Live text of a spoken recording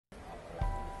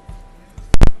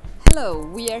Hello,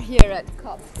 we are here at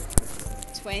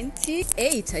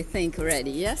COP28, I think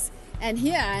already, yes? And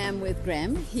here I am with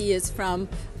Graeme. He is from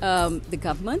the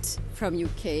government, from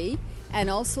UK, and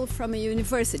also from a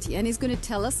university. And he's going to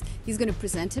tell us, he's going to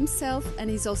present himself, and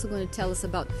he's also going to tell us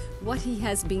about what he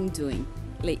has been doing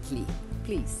lately.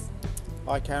 Please.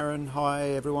 Hi Karen, hi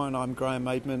everyone, I'm Graeme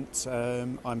Maidment.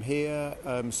 I'm here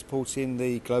supporting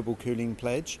the Global Cooling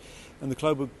Pledge. And the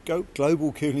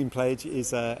Global Cooling Pledge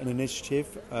is an initiative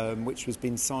which has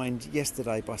been signed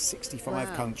yesterday by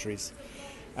 65 countries.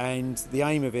 And the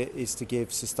aim of it is to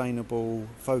give sustainable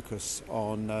focus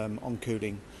on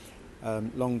cooling.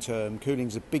 Long term, cooling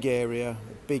is a big area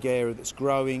that's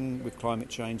growing with climate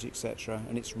change, etc.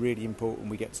 And it's really important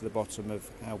we get to the bottom of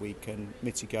how we can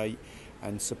mitigate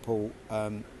and support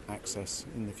access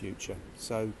in the future.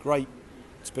 So great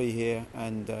to be here,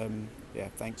 and yeah,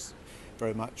 thanks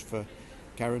very much for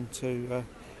Karen to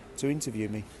interview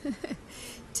me.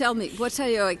 Tell me, what are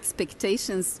your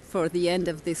expectations for the end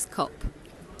of this COP?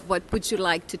 What would you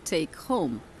like to take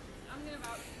home?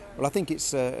 Well, I think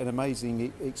it's an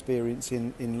amazing experience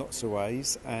in lots of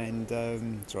ways, and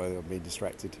sorry, I'm being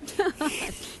distracted.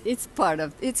 It's part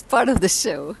of the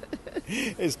show.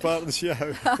 It's part of the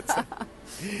show.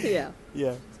 Yeah.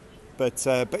 Yeah. But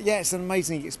yeah, it's an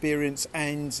amazing experience,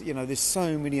 and you know, there's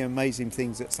so many amazing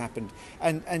things that's happened,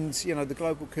 and you know, the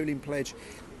Global Cooling Pledge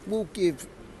will give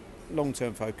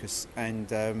long-term focus,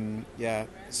 and yeah.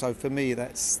 So for me,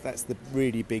 that's the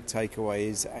really big takeaway,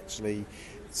 is actually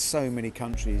so many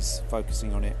countries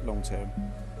focusing on it long term.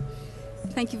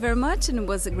 Thank you very much, and it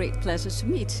was a great pleasure to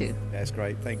meet you. That's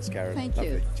great. Thanks, Karen. Thank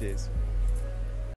Lovely. you. Cheers.